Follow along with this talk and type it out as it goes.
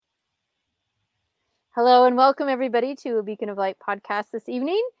Hello and welcome everybody to a Beacon of Light podcast this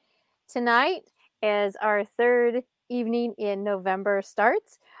evening. Tonight, as our third evening in November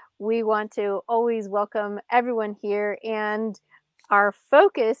starts, we want to always welcome everyone here, and our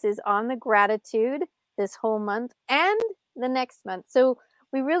focus is on the gratitude this whole month and the next month. So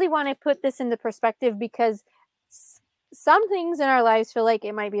we really want to put this into perspective because some things in our lives feel like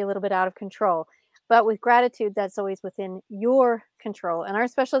it might be a little bit out of control. But with gratitude, that's always within your control. And our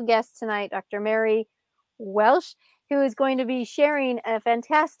special guest tonight, Dr. Mary Welsh, who is going to be sharing a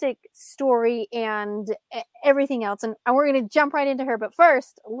fantastic story and everything else. And we're going to jump right into her. But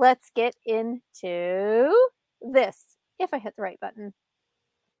first, let's get into this, if I hit the right button.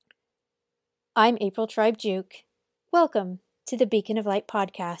 I'm April Tribe Juke. Welcome to the Beacon of Light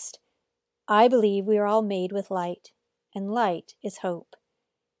podcast. I believe we are all made with light, and light is hope.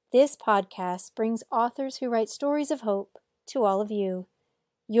 This podcast brings authors who write stories of hope to all of you.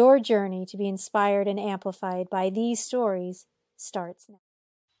 Your journey to be inspired and amplified by these stories starts now.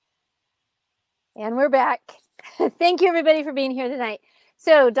 And we're back. Thank you, everybody, for being here tonight.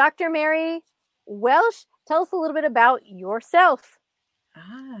 So, Dr. Mary Welsh, tell us a little bit about yourself.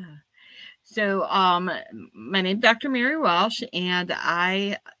 So my name's Dr. Mary Welsh, and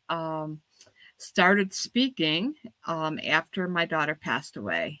I started speaking after my daughter passed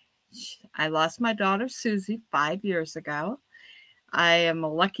away. I lost my daughter, Susie, 5 years ago. I am a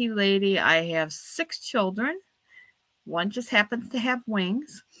lucky lady. I have 6 children. One just happens to have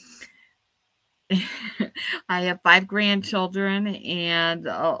wings. I have 5 grandchildren and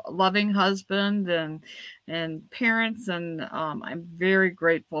a loving husband and parents, and I'm very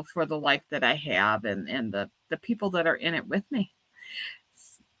grateful for the life that I have and the people that are in it with me.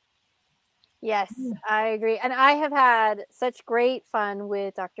 Yes, I agree. And I have had such great fun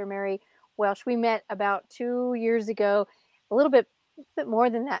with Dr. Mary Welsh. We met about 2 years ago, a little bit more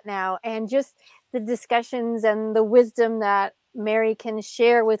than that now. And just the discussions and the wisdom that Mary can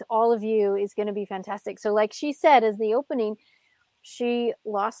share with all of you is going to be fantastic. So like she said, as the opening, she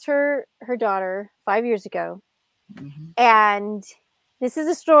lost her daughter 5 years ago. Mm-hmm. And this is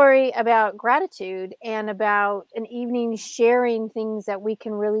a story about gratitude and about an evening sharing things that we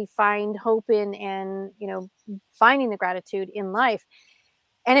can really find hope in and, finding the gratitude in life.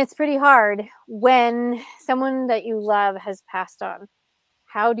 And it's pretty hard when someone that you love has passed on.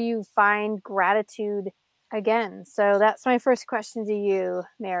 How do you find gratitude again? So that's my first question to you,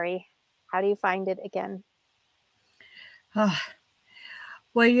 Mary. How do you find it again? Well,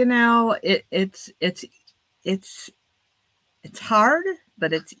 it's hard,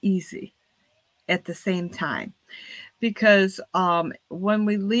 but it's easy at the same time, because when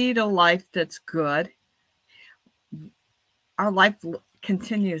we lead a life that's good, our life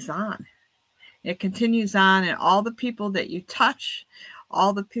continues on. It continues on, and all the people that you touch,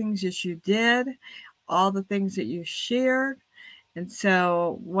 all the things that you did, all the things that you shared. And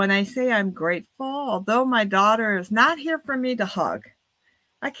so when I say I'm grateful, although my daughter is not here for me to hug,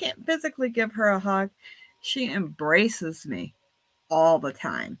 I can't physically give her a hug, she embraces me all the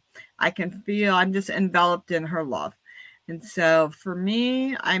time. I can feel I'm just enveloped in her love. And so for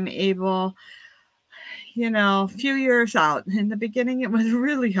me, I'm able, a few years out. In the beginning, it was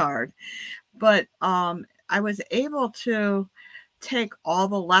really hard. But I was able to take all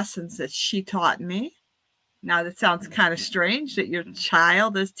the lessons that she taught me. Now, that sounds kind of strange that your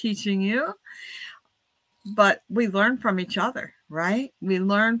child is teaching you, but we learn from each other, right? We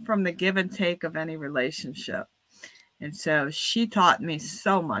learn from the give and take of any relationship. And so she taught me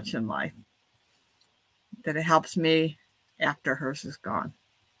so much in life that it helps me after hers is gone.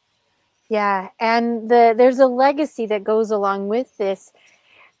 Yeah, and there's a legacy that goes along with this,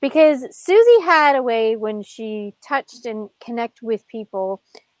 because Susie had a way when she touched and connect with people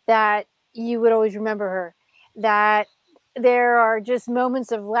that you would always remember her, that there are just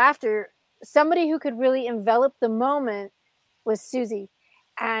moments of laughter. Somebody who could really envelop the moment was Susie,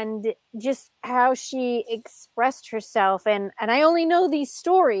 and just how she expressed herself. And I only know these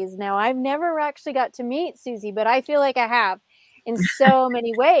stories now. I've never actually got to meet Susie, but I feel like I have in so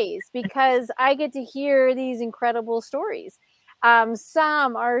many ways, because I get to hear these incredible stories.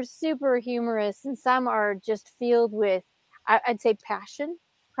 Some are super humorous and some are just filled with, I'd say, passion,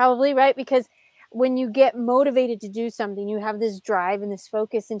 probably, right? Because when you get motivated to do something, you have this drive and this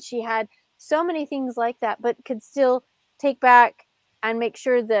focus, and she had so many things like that, but could still take back and make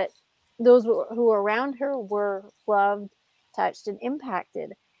sure that those who were around her were loved, touched, and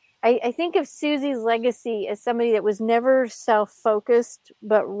impacted. I think of Susie's legacy as somebody that was never self-focused,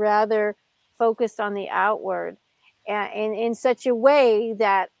 but rather focused on the outward, and in such a way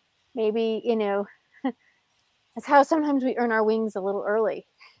that maybe, that's how sometimes we earn our wings a little early.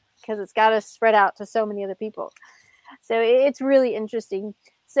 because it's got to spread out to so many other people. So it's really interesting.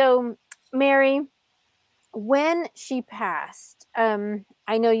 So Mary, when she passed,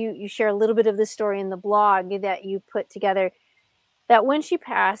 I know you share a little bit of the story in the blog that you put together, that when she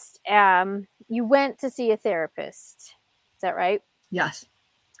passed, you went to see a therapist. Is that right? Yes.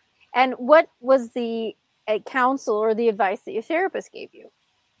 And what was the counsel or the advice that your therapist gave you?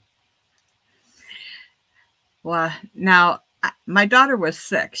 Well, now my daughter was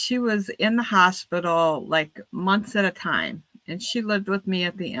sick. She was in the hospital like months at a time, and she lived with me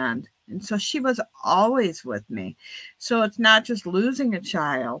at the end. And so she was always with me. So it's not just losing a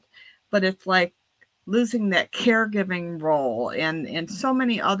child, but it's like losing that caregiving role and so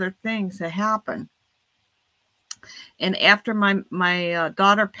many other things that happen. And after my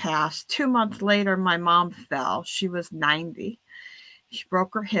daughter passed, 2 months later, my mom fell. She was 90. She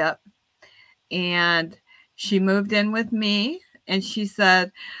broke her hip, and she moved in with me. And she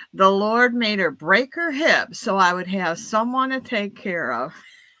said, the Lord made her break her hip so I would have someone to take care of.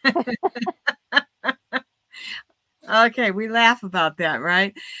 Okay, we laugh about that,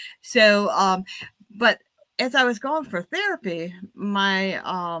 right? So, but as I was going for therapy, my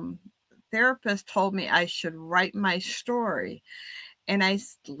therapist told me I should write my story. And I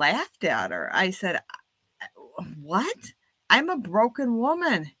laughed at her. I said, what? I'm a broken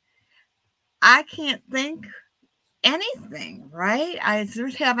woman. I can't think anything, right? I was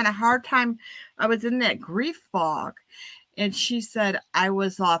just having a hard time. I was in that grief fog. And she said, I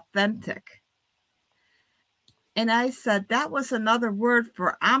was authentic. And I said, that was another word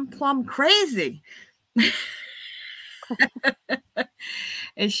for I'm plumb crazy.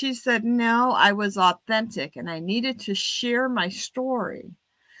 And she said, no, I was authentic and I needed to share my story.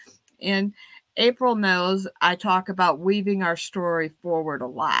 And April knows I talk about weaving our story forward a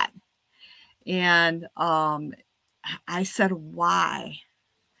lot. And I said, why?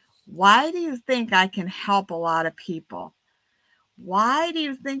 Why do you think I can help a lot of people? Why do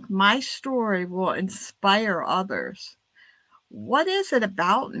you think my story will inspire others? What is it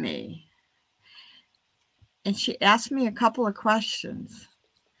about me? And she asked me a couple of questions.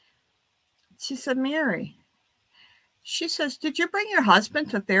 She said, Mary, she says, did you bring your husband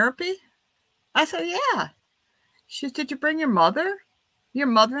to therapy? I said, yeah. She said, did you bring your mother, your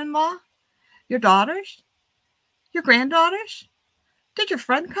mother-in-law, your daughters, your granddaughters? Did your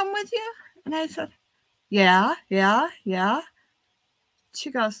friend come with you? And I said, yeah.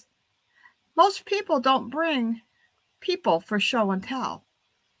 She goes, most people don't bring people for show and tell.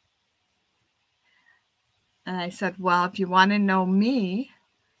 And I said, well, if you want to know me,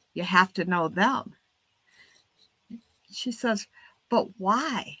 you have to know them. She says, but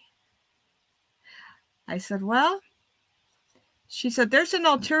why? I said, well, she said, there's an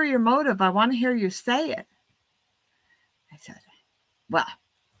ulterior motive. I want to hear you say it. I said, well,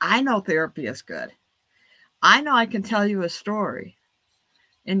 I know therapy is good. I know I can tell you a story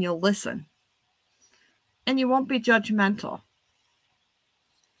and you'll listen and you won't be judgmental.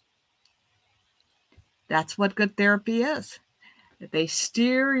 That's what good therapy is. They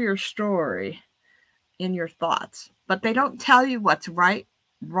steer your story in your thoughts, but they don't tell you what's right,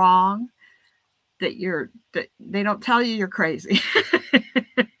 wrong, that they don't tell you you're crazy.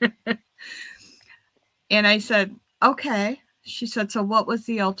 And I said, okay. She said, so what was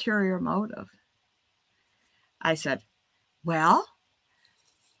the ulterior motive? I said, well,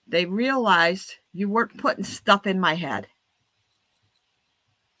 they realized you weren't putting stuff in my head.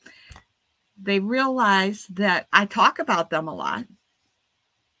 They realized that I talk about them a lot.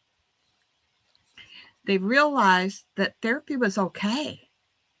 They realized that therapy was okay.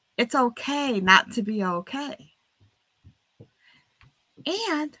 It's okay not to be okay.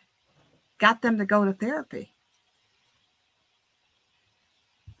 And got them to go to therapy.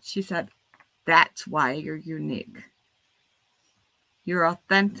 She said, that's why you're unique. You're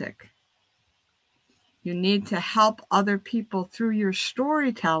authentic. You need to help other people through your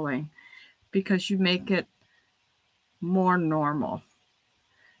storytelling because you make it more normal,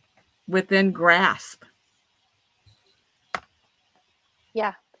 within grasp.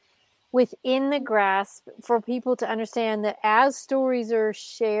 Yeah. Within the grasp, for people to understand that as stories are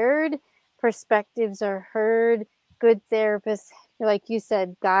shared, perspectives are heard, good therapists, like you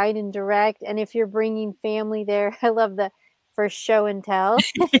said, guide and direct. And if you're bringing family there, I love the for show and tell.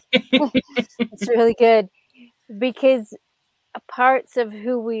 It's really good because parts of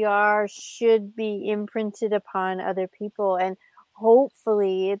who we are should be imprinted upon other people, and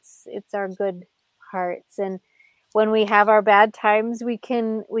hopefully it's our good hearts. And when we have our bad times, we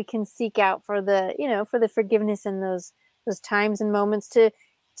can seek out for the for the forgiveness in those times and moments to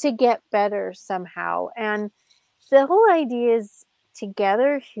get better somehow. And the whole idea is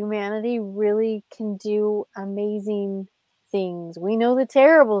together, humanity really can do amazing things. We know the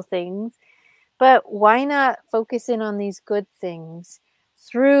terrible things, but why not focus in on these good things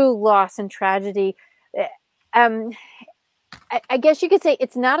through loss and tragedy? Eh, Um, I guess you could say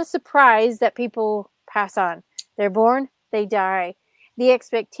it's not a surprise that people pass on. They're born, they die. The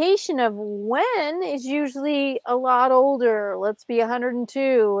expectation of when is usually a lot older. Let's be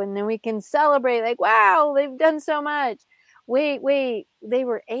 102, and then we can celebrate, like, wow, they've done so much. Wait, they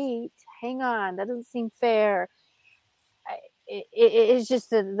were 8. Hang on, that doesn't seem fair. It's just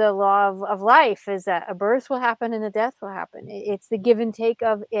the law of life is that a birth will happen and a death will happen. It's the give and take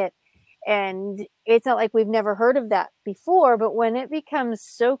of it. And it's not like we've never heard of that before, but when it becomes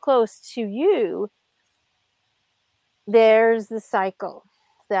so close to you, there's the cycle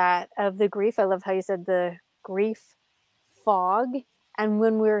that of the grief. I love how you said the grief fog. And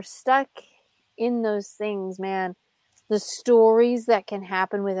when we're stuck in those things, man, the stories that can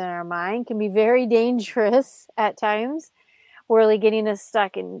happen within our mind can be very dangerous at times, really getting us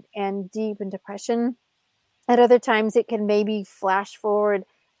stuck and deep in depression. At other times, it can maybe flash forward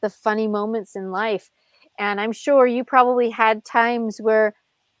the funny moments in life. And I'm sure you probably had times where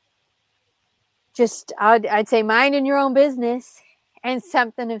just, I'd say, minding your own business, and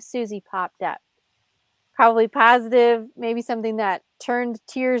something of Susie popped up. Probably positive, maybe something that turned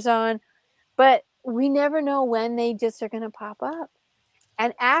tears on, but we never know when they just are going to pop up.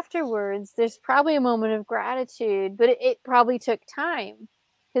 And afterwards, there's probably a moment of gratitude, but it probably took time,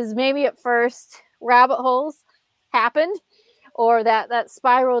 because maybe at first rabbit holes happened or that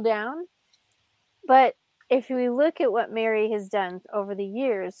spiral down. But if we look at what Mary has done over the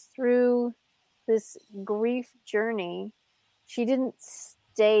years through this grief journey, she didn't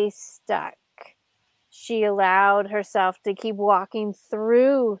stay stuck. She allowed herself to keep walking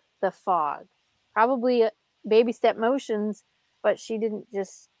through the fog, probably baby step motions, but she didn't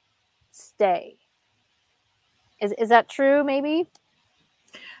just stay. Is that true, maybe?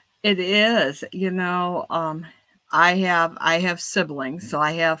 It is. I have siblings, so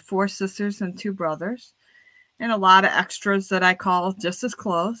I have 4 sisters and 2 brothers, and a lot of extras that I call just as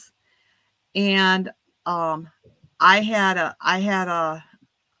close. And I had a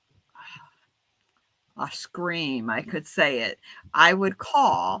scream, I could say it. I would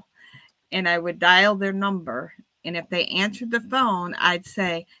call and I would dial their number, and if they answered the phone, I'd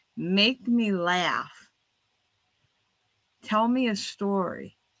say, "Make me laugh. Tell me a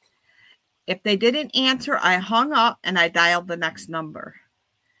story." If they didn't answer, I hung up and I dialed the next number.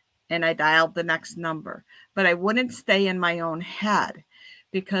 And I dialed the next number. But I wouldn't stay in my own head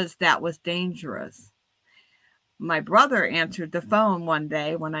because that was dangerous. My brother answered the phone one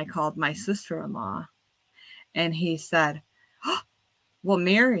day when I called my sister-in-law, and he said, "Oh, well,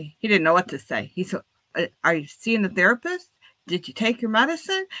 Mary," he didn't know what to say. He said, "Are you seeing the therapist? Did you take your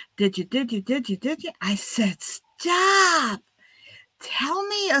medicine? Did you? I said, "Stop. Tell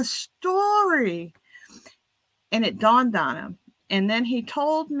me a story." And it dawned on him. And then he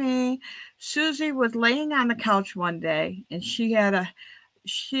told me Susie was laying on the couch one day, and she's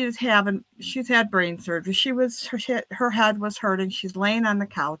had brain surgery. Her head was hurting. She's laying on the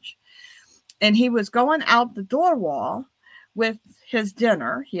couch, and he was going out the door wall with his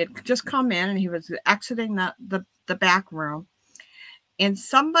dinner. He had just come in and he was exiting the back room, and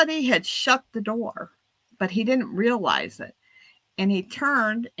somebody had shut the door, but he didn't realize it. And he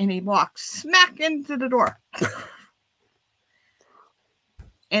turned and he walked smack into the door.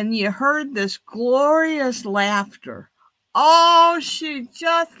 And you heard this glorious laughter. Oh, she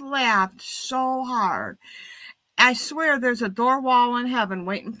just laughed so hard. I swear there's a door wall in heaven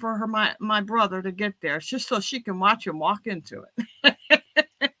waiting for my brother to get there, just so she can watch him walk into it.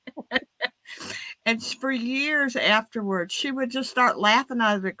 And for years afterwards, she would just start laughing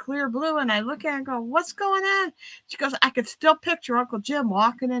out of the clear blue. And I look at her and go, "What's going on?" She goes, "I could still picture Uncle Jim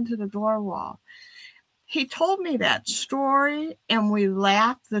walking into the door wall." He told me that story, and we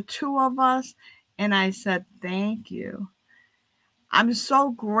laughed, the 2 of us. And I said, "Thank you. I'm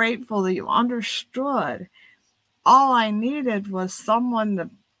so grateful that you understood. All I needed was someone to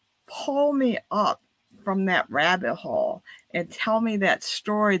pull me up from that rabbit hole and tell me that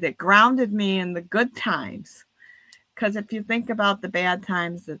story that grounded me in the good times." Because if you think about the bad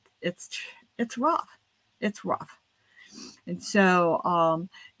times, it's rough. It's rough. And so,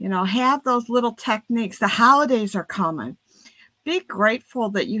 have those little techniques. The holidays are coming. Be grateful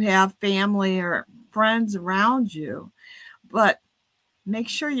that you have family or friends around you, but make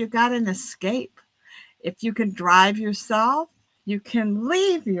sure you got an escape. If you can drive yourself, you can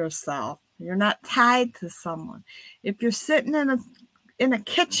leave yourself. You're not tied to someone. If you're sitting in a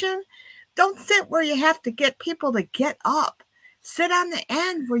kitchen, don't sit where you have to get people to get up. Sit on the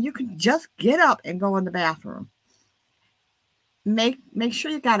end where you can just get up and go in the bathroom. Make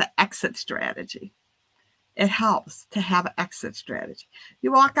sure you got an exit strategy. It helps to have an exit strategy.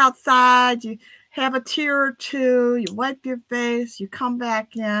 You walk outside, you have a tear or two, you wipe your face, you come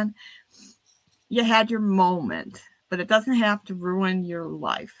back in. You had your moment, but it doesn't have to ruin your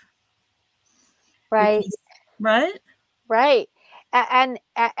life. Right. Because, right? Right. And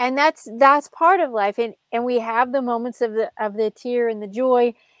that's part of life, and we have the moments of the tear and the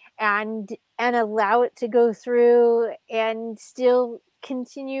joy, and allow it to go through and still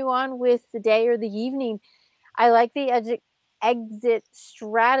continue on with the day or the evening. I like the exit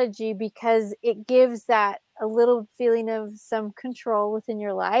strategy because it gives that a little feeling of some control within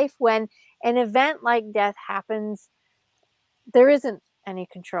your life. When an event like death happens, there isn't any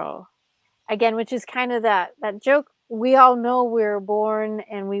control. Again, which is kind of that joke. We all know we're born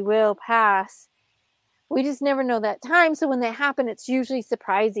and we will pass. We just never know that time. So when they happen, it's usually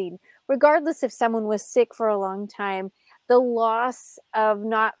surprising. Regardless if someone was sick for a long time, the loss of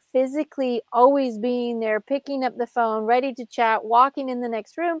not physically always being there, picking up the phone, ready to chat, walking in the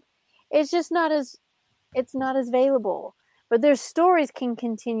next room, it's just not as it's not as available. But their stories can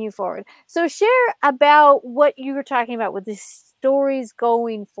continue forward. So share about what you were talking about with the stories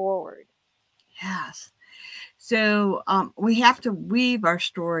going forward. Yes. So we have to weave our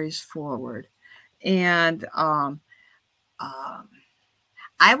stories forward. And um,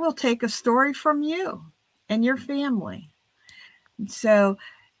 I will take a story from you and your family. So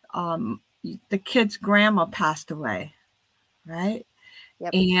um, the kid's grandma passed away, right?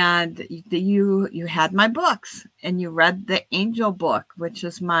 Yep. And you had my books, and you read the Angel book, which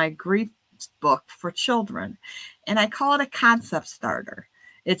is my grief book for children, and I call it a concept starter.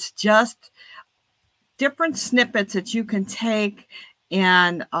 It's just different snippets that you can take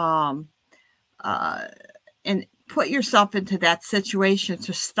and uh, and put yourself into that situation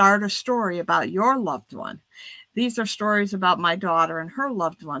to start a story about your loved one. These are stories about my daughter and her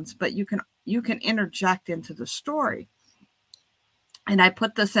loved ones, but you can interject into the story. And I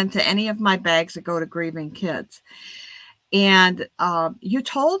put this into any of my bags that go to grieving kids. And you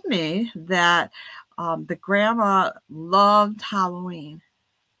told me that the grandma loved Halloween,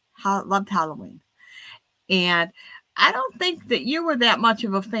 loved Halloween. And I don't think that you were that much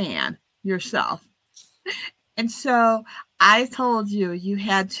of a fan yourself. And so I told you you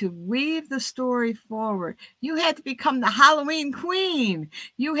had to weave the story forward. You had to become the Halloween queen.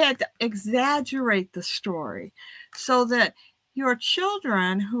 You had to exaggerate the story so that your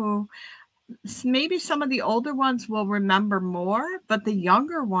children, who maybe some of the older ones will remember more, but the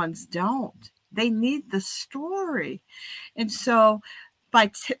younger ones don't. They need the story. And so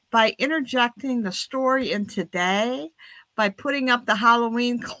by interjecting the story in today, by putting up the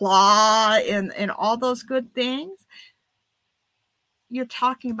Halloween claw and all those good things, you're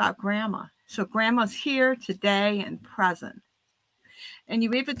talking about grandma. So grandma's here today and present. And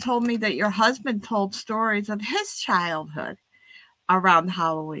you even told me that your husband told stories of his childhood around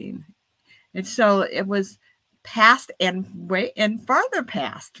Halloween. And so it was past and way and further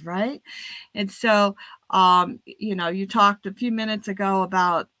past, right? And so, you talked a few minutes ago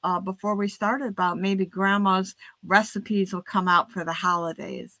about before we started about maybe grandma's recipes will come out for the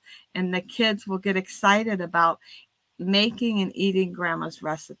holidays, and the kids will get excited about making and eating grandma's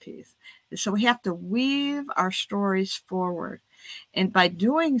recipes. So we have to weave our stories forward, and by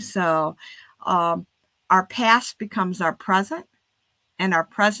doing so, um, our past becomes our present, and our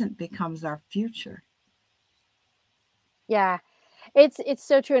present becomes our future. Yeah. It's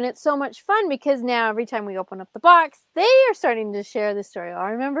so true, and it's so much fun because now every time we open up the box, they are starting to share the story. Oh, I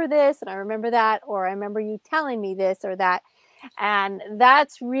remember this and I remember that, or I remember you telling me this or that. And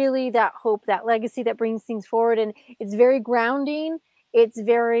that's really that hope, that legacy that brings things forward. And it's very grounding, it's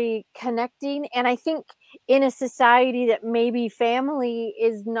very connecting. And I think in a society that maybe family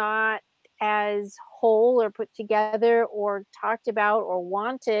is not as whole or put together or talked about or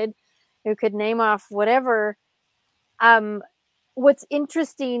wanted, you could name off whatever. um what's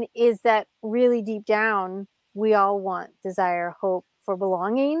interesting is that really deep down, we all want, desire, hope for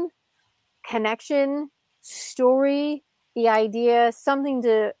belonging, connection, story, the idea, something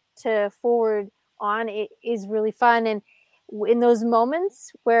to forward on. It is really fun. And in those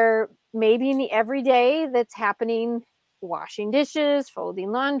moments where maybe in the everyday that's happening, washing dishes,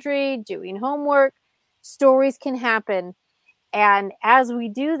 folding laundry, doing homework, stories can happen. And as we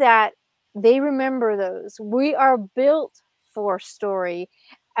do that, they remember those. We are built for story.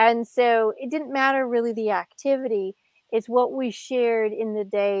 And so it didn't matter really the activity, it's what we shared in the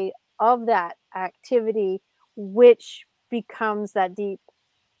day of that activity, which becomes that deep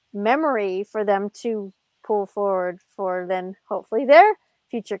memory for them to cool forward for then hopefully their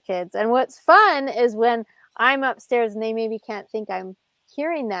future kids. And what's fun is when I'm upstairs and they maybe can't think I'm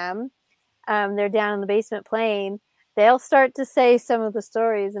hearing them, they're down in the basement playing, they'll start to say some of the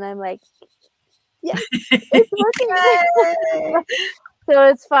stories and I'm like, yes, it's working. So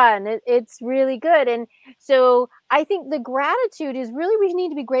it's fun. It's really good. And so I think the gratitude is really, we need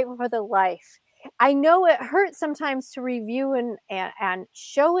to be grateful for the life. I know it hurts sometimes to review and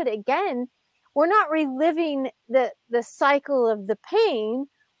show it again. We're not reliving the cycle of the pain.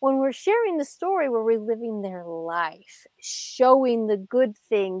 When we're sharing the story, we're reliving their life, showing the good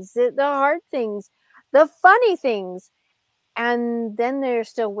things, the hard things, the funny things, and then they're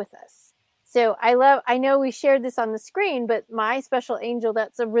still with us. So I know we shared this on the screen, but My Special Angel,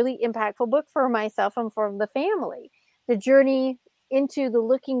 that's a really impactful book for myself and for the family. The journey into the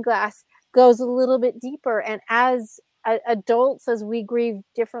looking glass goes a little bit deeper. And as adults, as we grieve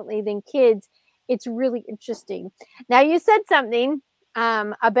differently than kids, it's really interesting. Now, you said something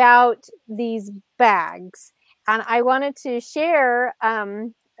about these bags, and I wanted to share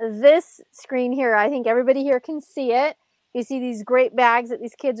this screen here. I think everybody here can see it. You see these great bags that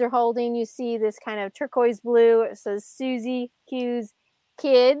these kids are holding. You see this kind of turquoise blue. It says Susie Q's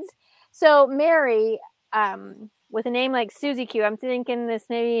Kids. So Mary, with a name like Susie Q, I'm thinking this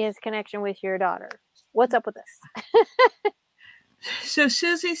maybe has connection with your daughter. What's up with this? So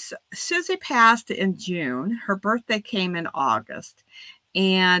Susie passed in June. Her birthday came in August.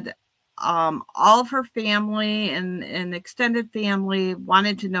 And all of her family and extended family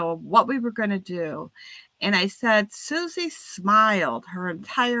wanted to know what we were going to do. And I said, Susie smiled her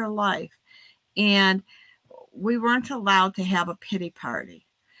entire life, and we weren't allowed to have a pity party.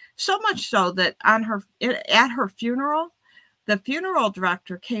 So much so that at her funeral, the funeral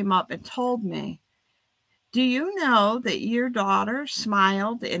director came up and told me, do you know that your daughter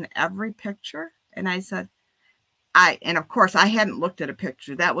smiled in every picture? And I said, and of course I hadn't looked at a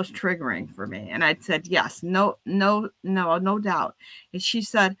picture. That was triggering for me. And I said, yes, no doubt.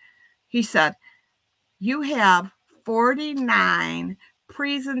 And he said, you have 49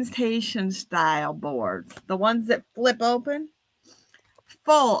 presentation style boards, the ones that flip open,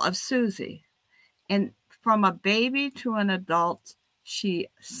 full of Susie. And from a baby to an adult, she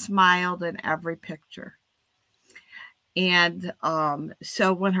smiled in every picture. And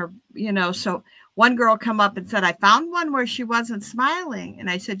so when so one girl come up and said, I found one where she wasn't smiling. And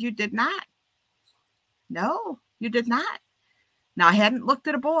I said, you did not. No, you did not. Now, I hadn't looked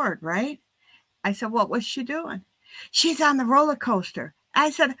at a board, right? I said, what was she doing? She's on the roller coaster.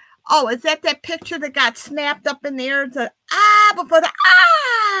 I said, oh, is that picture that got snapped up in the air and said, before the,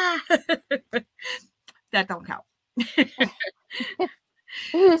 that don't count.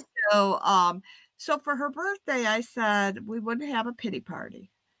 So for her birthday, I said, we wouldn't have a pity party.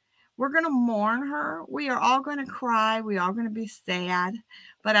 We're going to mourn her. We are all going to cry. We are going to be sad.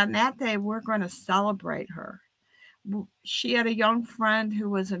 But on that day, we're going to celebrate her. She had a young friend who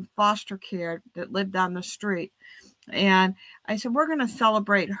was in foster care that lived down the street. And I said, we're going to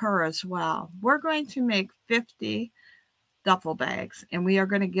celebrate her as well. We're going to make 50 duffel bags, and we are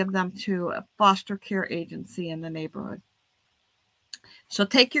going to give them to a foster care agency in the neighborhood. So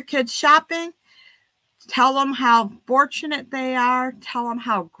take your kids shopping. Tell them how fortunate they are. Tell them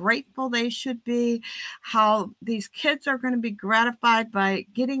how grateful they should be, how these kids are going to be gratified by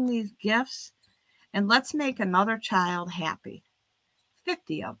getting these gifts. And let's make another child happy.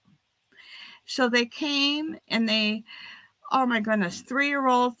 50 of them. So they came and oh my goodness,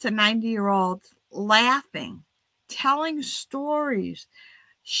 3-year-olds to 90-year-olds laughing, telling stories,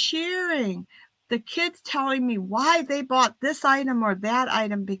 sharing. The kids telling me why they bought this item or that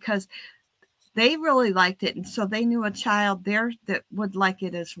item because they really liked it. And so they knew a child there that would like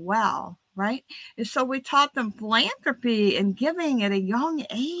it as well, right? And so we taught them philanthropy and giving at a young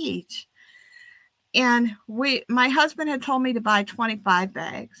age. And my husband had told me to buy 25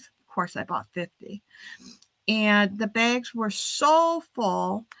 bags. Of course, I bought 50. And the bags were so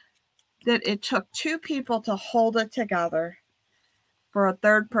full that it took 2 people to hold it together for a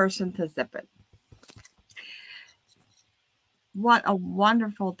third person to zip it. What a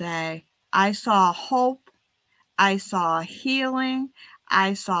wonderful day. I saw hope. I saw healing.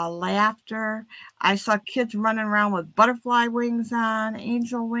 I saw laughter. I saw kids running around with butterfly wings on,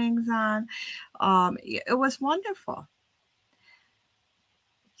 angel wings on. It was wonderful.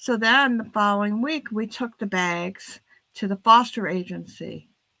 So then the following week, we took the bags to the foster agency.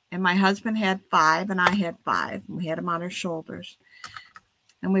 And my husband had 5 and I had 5. And we had them on our shoulders.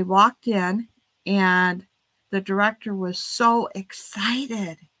 And we walked in and the director was so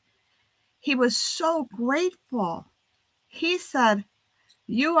excited. He was so grateful. He said,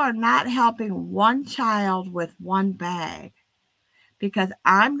 You are not helping one child with one bag, because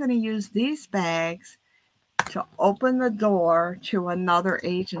I'm going to use these bags to open the door to another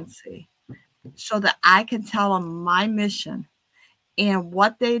agency so that I can tell them my mission and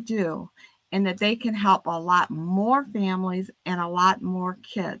what they do, and that they can help a lot more families and a lot more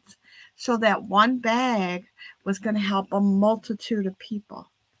kids. So that one bag was going to help a multitude of people.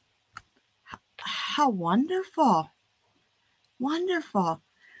 How wonderful! Wonderful.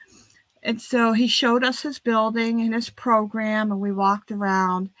 And so he showed us his building and his program, and we walked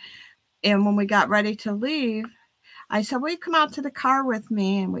around. And when we got ready to leave, I said, will you come out to the car with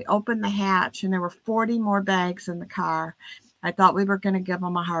me? And we opened the hatch, and there were 40 more bags in the car. I thought we were going to give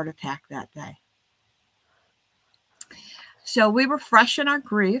him a heart attack that day. So we were fresh in our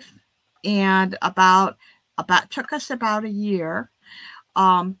grief, and about took us about a year.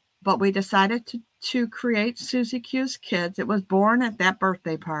 But we decided to create Susie Q's Kids. It was born at that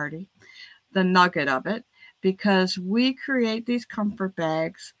birthday party, the nugget of it, because we create these comfort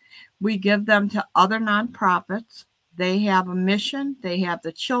bags. We give them to other nonprofits. They have a mission. They have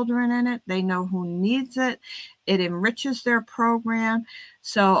the children in it. They know who needs it. It enriches their program.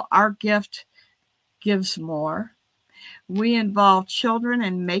 So our gift gives more. We involve children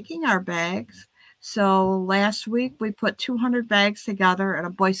in making our bags. So last week we put 200 bags together, and a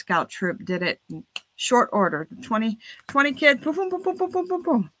Boy Scout troop did it in short order. 20 kids, boom, boom, boom, boom, boom, boom, boom,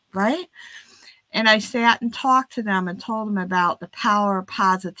 boom, right? And I sat and talked to them and told them about the power of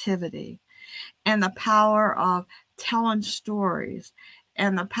positivity and the power of telling stories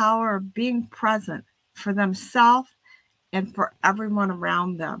and the power of being present for themselves and for everyone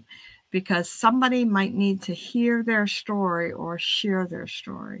around them, because somebody might need to hear their story or share their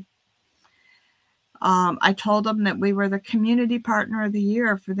story. I told them that we were the Community Partner of the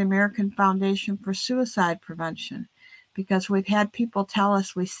Year for the American Foundation for Suicide Prevention, because we've had people tell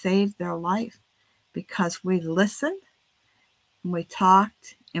us we saved their life because we listened, and we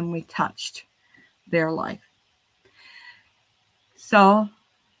talked, and we touched their life. So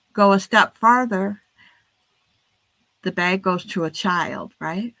go a step farther, the bag goes to a child,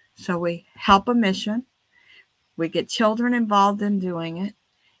 right? So we help a mission, we get children involved in doing it,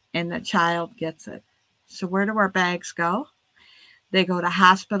 and the child gets it. So where do our bags go? They go to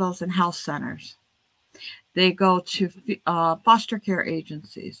hospitals and health centers. They go to foster care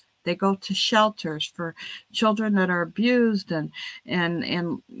agencies. They go to shelters for children that are abused and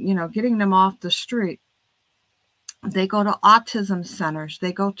getting them off the street. They go to autism centers.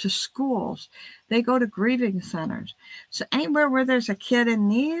 They go to schools. They go to grieving centers. So anywhere where there's a kid in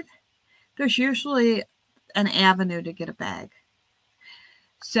need, there's usually an avenue to get a bag.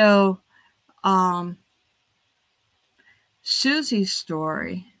 So Susie's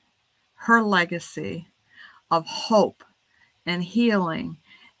story, her legacy of hope and healing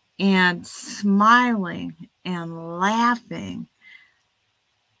and smiling and laughing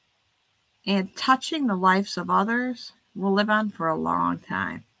and touching the lives of others will live on for a long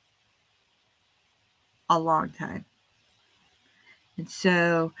time. A long time. And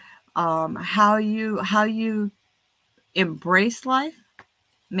so how you embrace life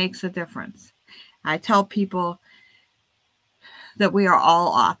makes a difference. I tell people that we are all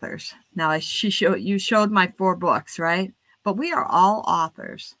authors. Now, you showed my 4 books, right? But we are all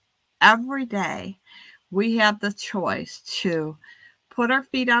authors. Every day, we have the choice to put our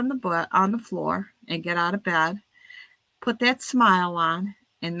feet on the floor and get out of bed, put that smile on,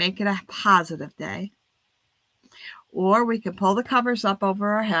 and make it a positive day. Or we can pull the covers up over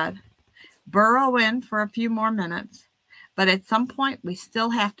our head, burrow in for a few more minutes, but at some point, we still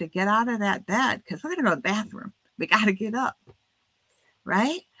have to get out of that bed because we're going to go to the bathroom. We got to get up,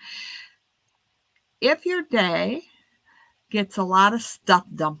 right? If your day gets a lot of stuff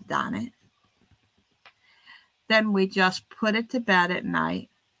dumped on it, then we just put it to bed at night,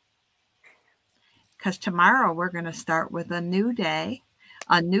 because tomorrow we're going to start with a new day,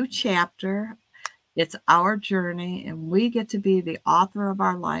 a new chapter. It's our journey, and we get to be the author of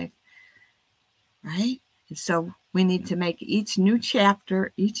our life, right? And so we need to make each new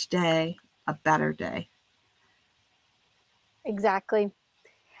chapter, each day, a better day. Exactly.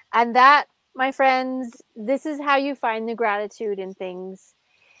 And that, my friends, this is how you find the gratitude in things.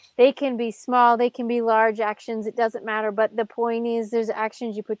 They can be small, they can be large actions, it doesn't matter. But the point is, there's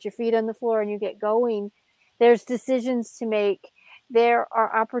actions, you put your feet on the floor and you get going. There's decisions to make. There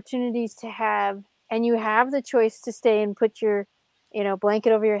are opportunities to have, and you have the choice to stay and put your,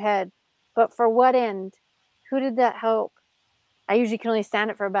 blanket over your head. But for what end? Who did that help? I usually can only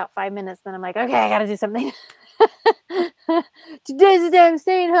stand it for about 5 minutes. Then I'm like, okay, I got to do something. Today's the day I'm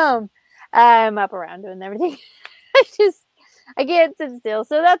staying home. I'm up around doing everything. I can't sit still.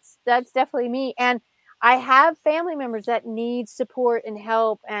 So that's definitely me. And I have family members that need support and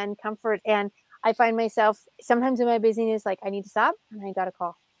help and comfort. And I find myself sometimes in my busyness, like I need to stop and I got to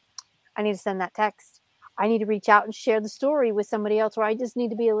call. I need to send that text. I need to reach out and share the story with somebody else, or I just need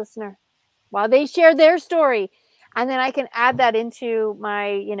to be a listener while they share their story. And then I can add that into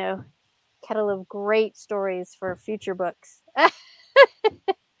my, kettle of great stories for future books.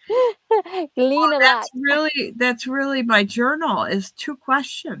 Glean a lot. That's really my journal is 2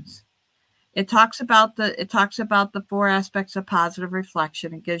 questions. It talks about the 4 aspects of positive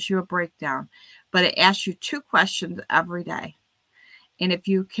reflection. It gives you a breakdown, but it asks you 2 questions every day. And if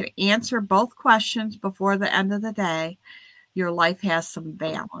you can answer both questions before the end of the day, your life has some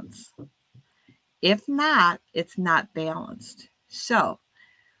balance. If not, it's not balanced. So,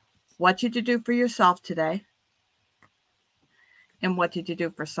 what did you do for yourself today? And what did you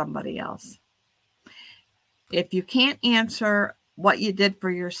do for somebody else? If you can't answer what you did for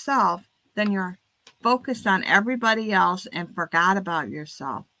yourself, then you're focused on everybody else and forgot about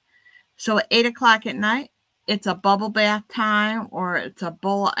yourself. So at 8 o'clock at night, it's a bubble bath time, or it's a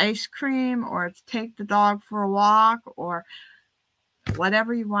bowl of ice cream, or it's take the dog for a walk, or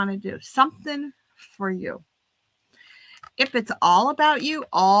whatever you want to do. Something for you. If it's all about you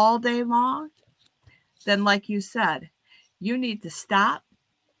all day long, then like you said, you need to stop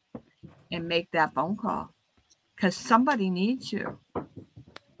and make that phone call because somebody needs you.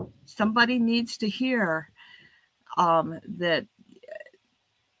 Somebody needs to hear that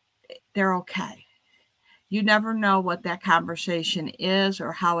they're okay. You never know what that conversation is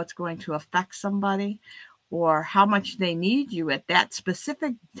or how it's going to affect somebody or how much they need you at that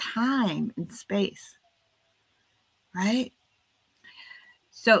specific time and space. Right?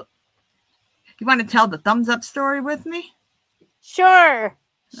 So, you want to tell the thumbs up story with me? Sure.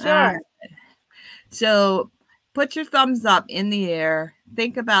 Sure. So, put your thumbs up in the air.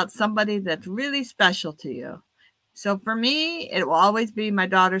 Think about somebody that's really special to you. So, for me, it will always be my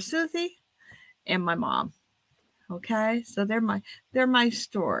daughter Susie and my mom. Okay? So they're my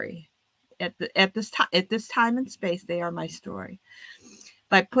story. At this time and space, they are my story.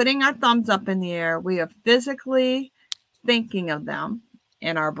 By putting our thumbs up in the air, we are physically thinking of them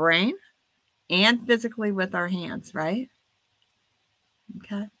in our brain and physically with our hands, right?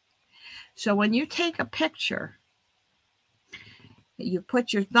 Okay. So when you take a picture, you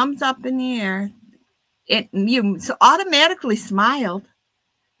put your thumbs up in the air, you automatically smiled.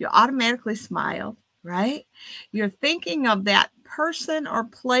 You automatically smiled, right? You're thinking of that person or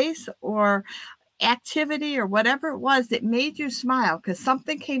place or activity or whatever it was that made you smile because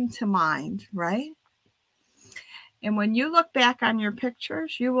something came to mind, right? And when you look back on your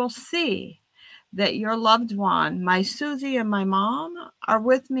pictures, you will see that your loved one, my Susie and my mom, are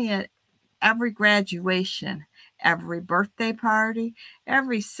with me at every graduation, every birthday party,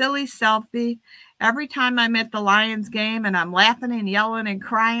 every silly selfie, every time I'm at the Lions game and I'm laughing and yelling and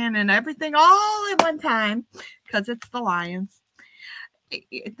crying and everything all at one time because it's the Lions.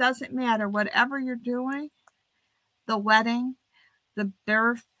 It doesn't matter. Whatever you're doing, the wedding, the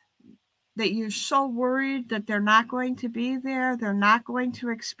birth, that you're so worried that they're not going to be there, they're not going to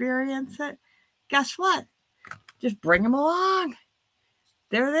experience it, guess what? Just bring them along.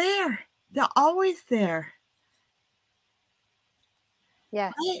 They're there. They're always there.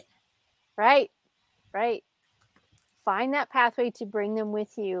 Yes. Right? Right. Find that pathway to bring them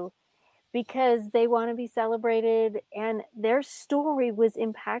with you because they want to be celebrated and their story was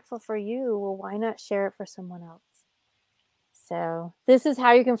impactful for you. Well, why not share it for someone else? So, this is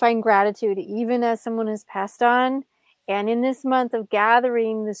how you can find gratitude even as someone has passed on. And in this month of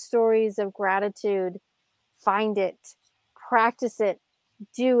gathering the stories of gratitude, find it, practice it,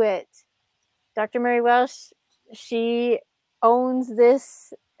 do it. Dr. Mary Welsh, she owns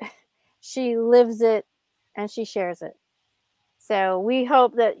this, she lives it, and she shares it. So we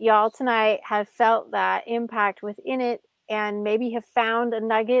hope that y'all tonight have felt that impact within it and maybe have found a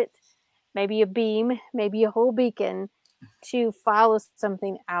nugget, maybe a beam, maybe a whole beacon to follow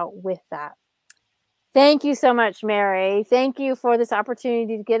something out with that. Thank you so much, Mary. Thank you for this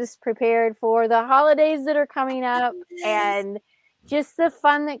opportunity to get us prepared for the holidays that are coming up and just the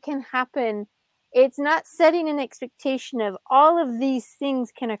fun that can happen. It's not setting an expectation of all of these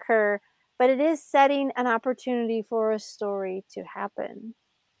things can occur, but it is setting an opportunity for a story to happen.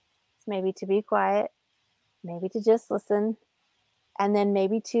 It's maybe to be quiet, maybe to just listen, and then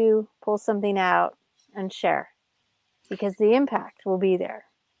maybe to pull something out and share because the impact will be there.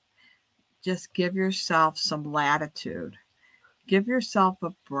 Just give yourself some latitude. Give yourself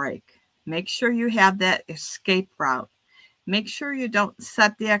a break. Make sure you have that escape route. Make sure you don't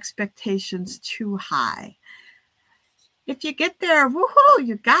set the expectations too high. if you get there, woohoo,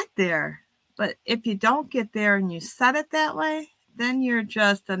 you got there. But if you don't get there and you set it that way, then you're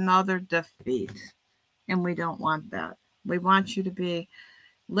just another defeat. And we don't want that. We want you to be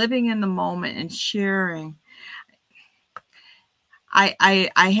living in the moment and sharing. I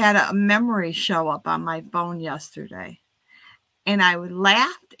had a memory show up on my phone yesterday, and I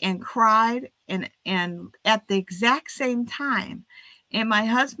laughed and cried and at the exact same time. And my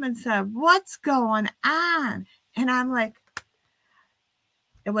husband said, "What's going on?" And I'm like,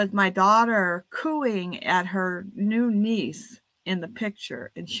 it was my daughter cooing at her new niece in the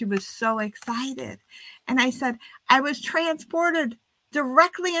picture, and she was so excited. And I said, I was transported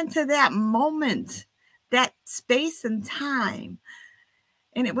directly into that moment, that space and time.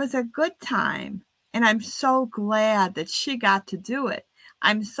 And it was a good time. And I'm so glad that she got to do it.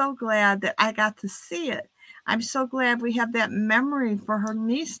 I'm so glad that I got to see it. I'm so glad we have that memory for her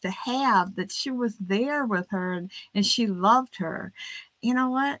niece to have, that she was there with her and she loved her. You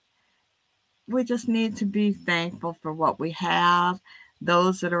know what? We just need to be thankful for what we have,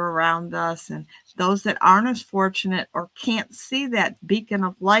 those that are around us, and those that aren't as fortunate or can't see that beacon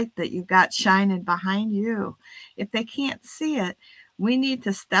of light that you got shining behind you. If they can't see it, we need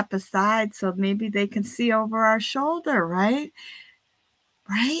to step aside so maybe they can see over our shoulder, right?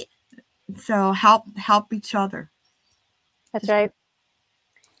 Right? So help each other. That's right.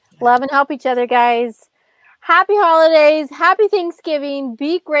 Love and help each other, guys. Happy holidays. Happy Thanksgiving.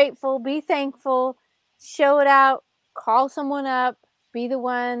 Be grateful. Be thankful. Show it out. Call someone up. Be the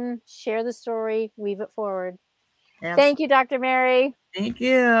one. Share the story. Weave it forward. Absolutely. Thank you, Dr. Mary. Thank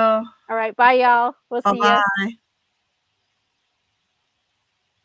you. All right. Bye, y'all. We'll see you. Bye-bye.